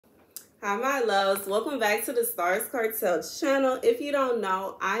Hi, my loves. Welcome back to the Starscartel channel. If you don't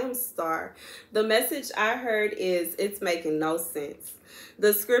know, I am Star. The message I heard is it's making no sense.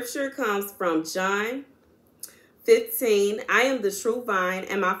 The scripture comes from John 15. I am the true vine,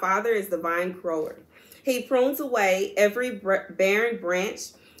 and my Father is the vine grower. He prunes away every barren branch,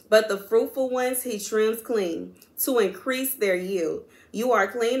 but the fruitful ones he trims clean to increase their yield. You are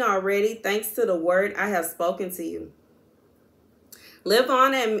clean already thanks to the word I have spoken to you. Live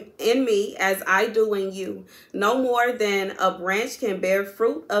on in me as I do in you. No more than a branch can bear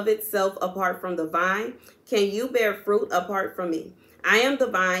fruit of itself apart from the vine, can you bear fruit apart from me. I am the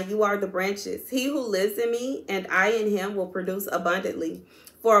vine, you are the branches. He who lives in me and I in him will produce abundantly.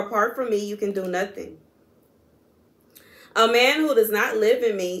 For apart from me, you can do nothing. A man who does not live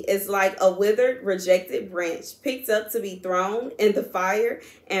in me is like a withered, rejected branch, picked up to be thrown in the fire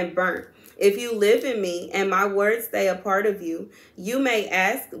and burnt. If you live in me and my words stay a part of you, you may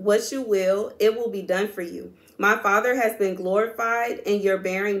ask what you will, it will be done for you. My Father has been glorified and you're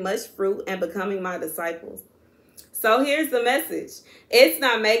bearing much fruit and becoming my disciples. So here's the message. It's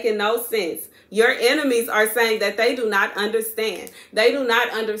not making no sense. Your enemies are saying that they do not understand. They do not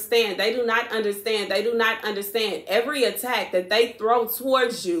understand. They do not understand. They do not understand. Every attack that they throw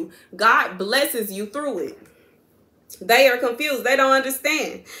towards you, God blesses you through it. They are confused. They don't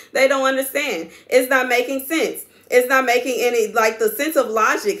understand. They don't understand. It's not making sense. It's not making any, like, the sense of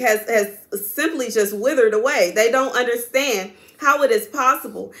logic has simply just withered away. They don't understand how it is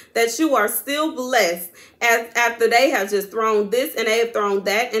possible that you are still blessed after they have just thrown this and they have thrown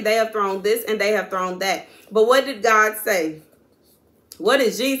that and they have thrown this and they have thrown that. But what did God say? What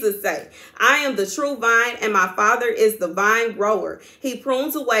did Jesus say? I am the true vine and my Father is the vine grower. He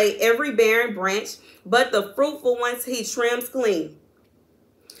prunes away every barren branch, but the fruitful ones he trims clean.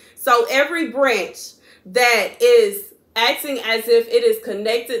 So every branch that is acting as if it is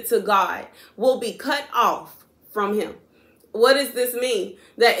connected to God will be cut off from him. What does this mean?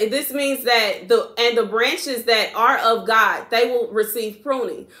 That this means that the branches that are of God, they will receive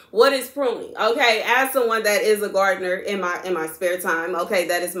pruning. What is pruning? Okay, as someone that is a gardener in my spare time, okay,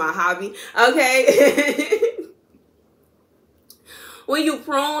 that is my hobby. Okay. When you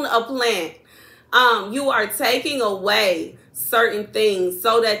prune a plant, you are taking away certain things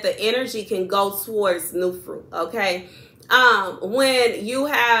so that the energy can go towards new fruit. Okay. When you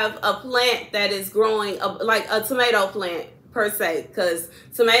have a plant that is growing, like a tomato plant per se, because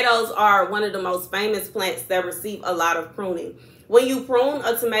tomatoes are one of the most famous plants that receive a lot of pruning. When you prune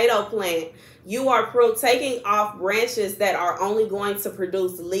a tomato plant, you are taking off branches that are only going to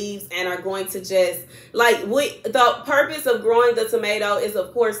produce leaves and are going to just, like, the purpose of growing the tomato is,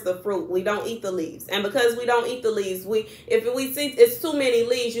 of course, the fruit. We don't eat the leaves. And because we don't eat the leaves, if we see it's too many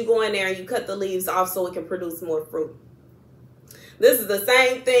leaves, you go in there and you cut the leaves off so it can produce more fruit. This is the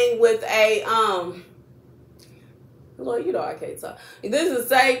same thing with a, Lord, you know I can't talk. This is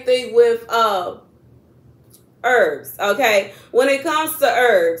the same thing with herbs, okay? When it comes to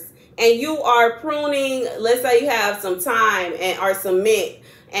herbs, and you are pruning, let's say you have some thyme or some mint,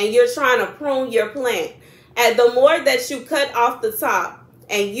 and you're trying to prune your plant. And the more that you cut off the top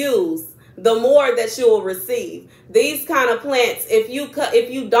and use, the more that you will receive. These kind of plants, if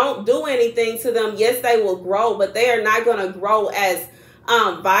you don't do anything to them, yes, they will grow, but they are not going to grow as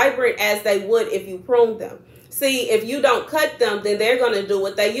vibrant as they would if you prune them. See, if you don't cut them, then they're going to do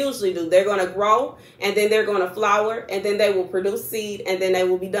what they usually do. They're going to grow, and then they're going to flower, and then they will produce seed, and then they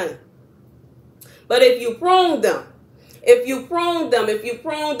will be done. But if you prune them, they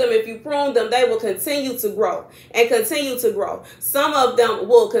will continue to grow and continue to grow. Some of them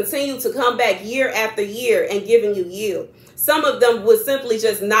will continue to come back year after year and giving you yield. Some of them will simply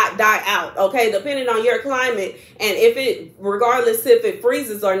just not die out, okay, depending on your climate. And regardless if it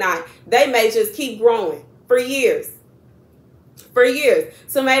freezes or not, they may just keep growing for years. For years.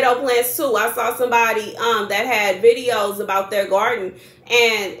 Tomato plants too. I saw somebody that had videos about their garden,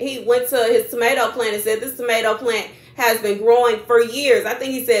 and he went to his tomato plant and said this tomato plant has been growing for years. I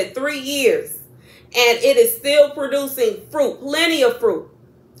think he said 3 years. And it is still producing fruit. Plenty of fruit.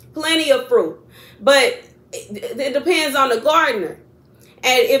 Plenty of fruit. But it depends on the gardener.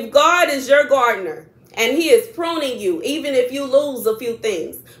 And if God is your gardener and he is pruning you, even if you lose a few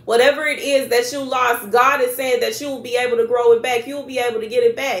things, whatever it is that you lost, God is saying that you will be able to grow it back. You will be able to get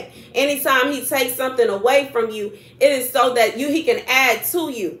it back. Anytime he takes something away from you, it is so that he can add to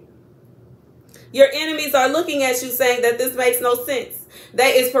you. Your enemies are looking at you saying that this makes no sense.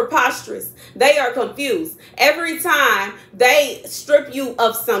 It's preposterous. They are confused. Every time they strip you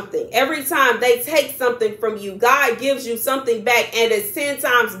of something, every time they take something from you, God gives you something back, and it's 10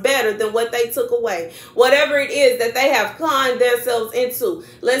 times better than what they took away. Whatever it is that they have conned themselves into.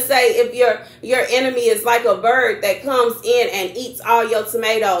 Let's say if your enemy is like a bird that comes in and eats all your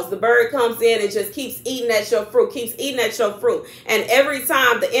tomatoes. The bird comes in and just keeps eating at your fruit, keeps eating at your fruit. And every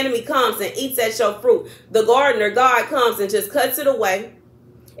time the enemy comes and eats at your fruit, the gardener, God, comes and just cuts it away.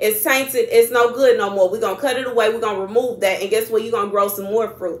 It's tainted. It's no good no more. We're going to cut it away. We're going to remove that. And guess what? You're going to grow some more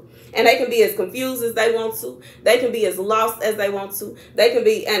fruit. And they can be as confused as they want to. They can be as lost as they want to. They can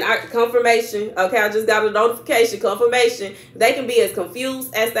be, and confirmation, okay, I just got a notification, confirmation. They can be as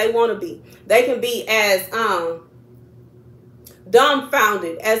confused as they want to be. They can be as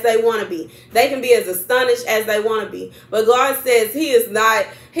dumbfounded as they want to be. They can be as astonished as they want to be. But God says he is not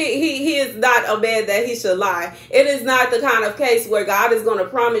a man that he should lie. It is not the kind of case where God is going to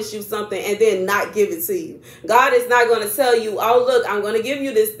promise you something and then not give it to you. God is not going to tell you, oh, look, I'm going to give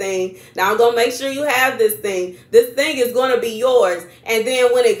you this thing. Now I'm going to make sure you have this thing. This thing is going to be yours. And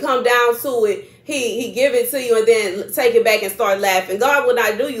then when it come down to it, he give it to you and then take it back and start laughing. God would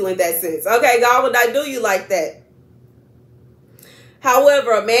not do you in that sense. Okay, God would not do you like that.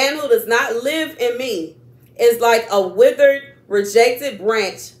 However, a man who does not live in me is like a withered, rejected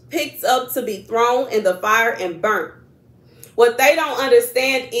branch picked up to be thrown in the fire and burnt. What they don't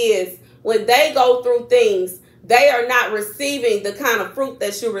understand is when they go through things, they are not receiving the kind of fruit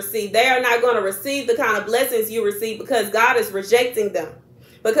that you receive. They are not going to receive the kind of blessings you receive because God is rejecting them.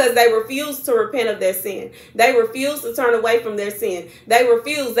 Because they refuse to repent of their sin. They refuse to turn away from their sin. They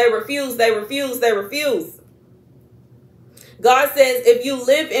refuse. God says, if you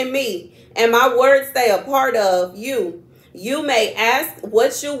live in me and my words stay a part of you, you may ask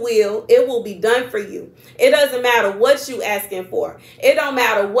what you will. It will be done for you. It doesn't matter what you asking for. It don't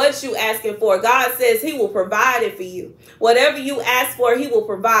matter what you asking for. God says he will provide it for you. Whatever you ask for, he will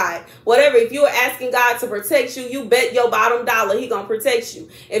provide. Whatever, if you are asking God to protect you, you bet your bottom dollar he gonna protect you.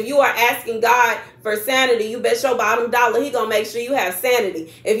 If you are asking God for sanity, you bet your bottom dollar he gonna make sure you have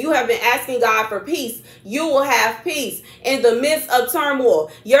sanity. If you have been asking God for peace, you will have peace in the midst of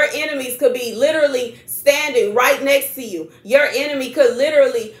turmoil. Your enemies could be literally standing right next to you. Your enemy could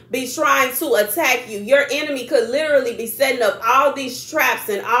literally be trying to attack you. Your enemy could literally be setting up all these traps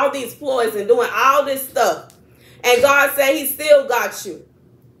and all these ploys and doing all this stuff. And God said he still got you.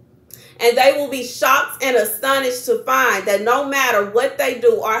 And they will be shocked and astonished to find that no matter what they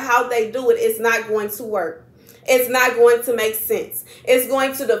do or how they do it, it's not going to work. It's not going to make sense. It's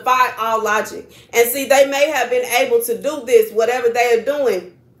going to defy all logic. And see, they may have been able to do this, whatever they are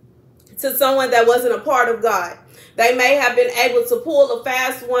doing, to someone that wasn't a part of God. They may have been able to pull a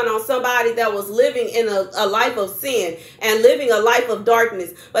fast one on somebody that was living in a life of sin and living a life of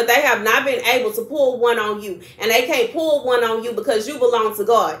darkness, but they have not been able to pull one on you. And they can't pull one on you because you belong to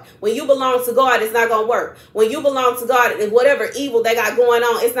God. When you belong to God, it's not going to work. When you belong to God, whatever evil they got going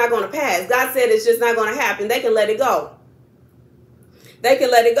on, it's not going to pass. God said it's just not going to happen. They can let it go. They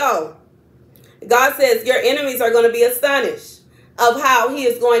can let it go. God says your enemies are going to be astonished of how he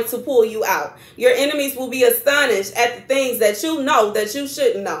is going to pull you out. Your enemies will be astonished at the things that you know that you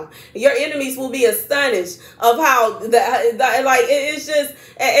shouldn't know. Your enemies will be astonished of how, it's just,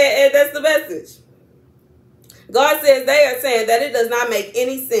 and that's the message. God says they are saying that it does not make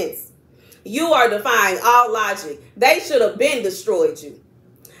any sense. You are defying all logic. They should have been destroyed you.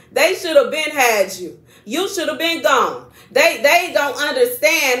 They should have been had you. You should have been gone. They don't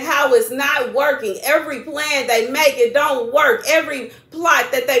understand how it's not working. Every plan they make, it don't work. Every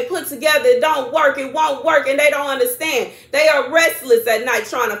plot that they put together, it don't work. It won't work, and they don't understand. They are restless at night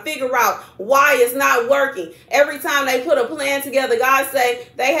trying to figure out why it's not working. Every time they put a plan together, God say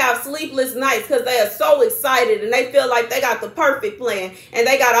they have sleepless nights because they are so excited and they feel like they got the perfect plan and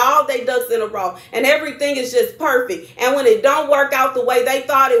they got all their ducks in a row and everything is just perfect. And when it don't work out the way they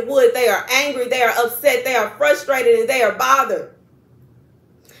thought it would, they are angry, they are upset, they are frustrated, and they are bothered.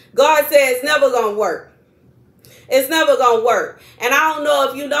 God says it's never going to work. It's never going to work. And I don't know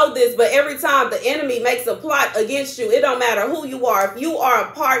if you know this, but every time the enemy makes a plot against you, it don't matter who you are. If you are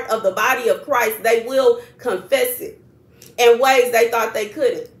a part of the body of Christ, they will confess it in ways they thought they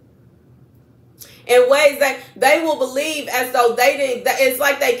couldn't. In ways that they will believe as though they didn't, it's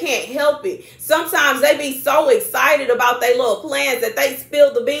like they can't help it. Sometimes they be so excited about their little plans that they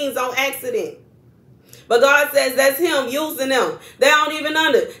spill the beans on accident. But God says that's him using them. They don't even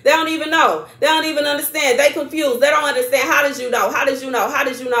know. They don't even understand. They confused. They don't understand. How did you know? How did you know? How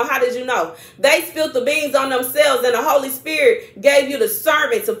did you know? How did you know? They spilled the beans on themselves, and the Holy Spirit gave you the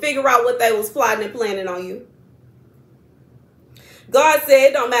sermon to figure out what they was plotting and planning on you. God said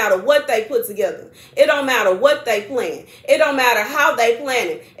it don't matter what they put together. It don't matter what they plan. It don't matter how they plan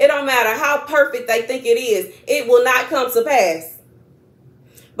it. It don't matter how perfect they think it is. It will not come to pass.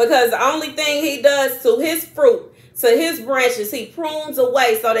 Because the only thing he does to his fruit, to his branches, he prunes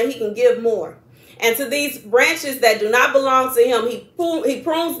away so that he can give more. And to these branches that do not belong to him, he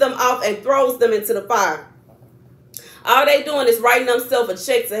prunes them off and throws them into the fire. All they doing is writing themselves a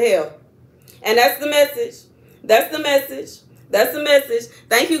check to hell. And that's the message. That's the message. That's the message.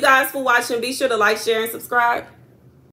 Thank you guys for watching. Be sure to like, share, and subscribe.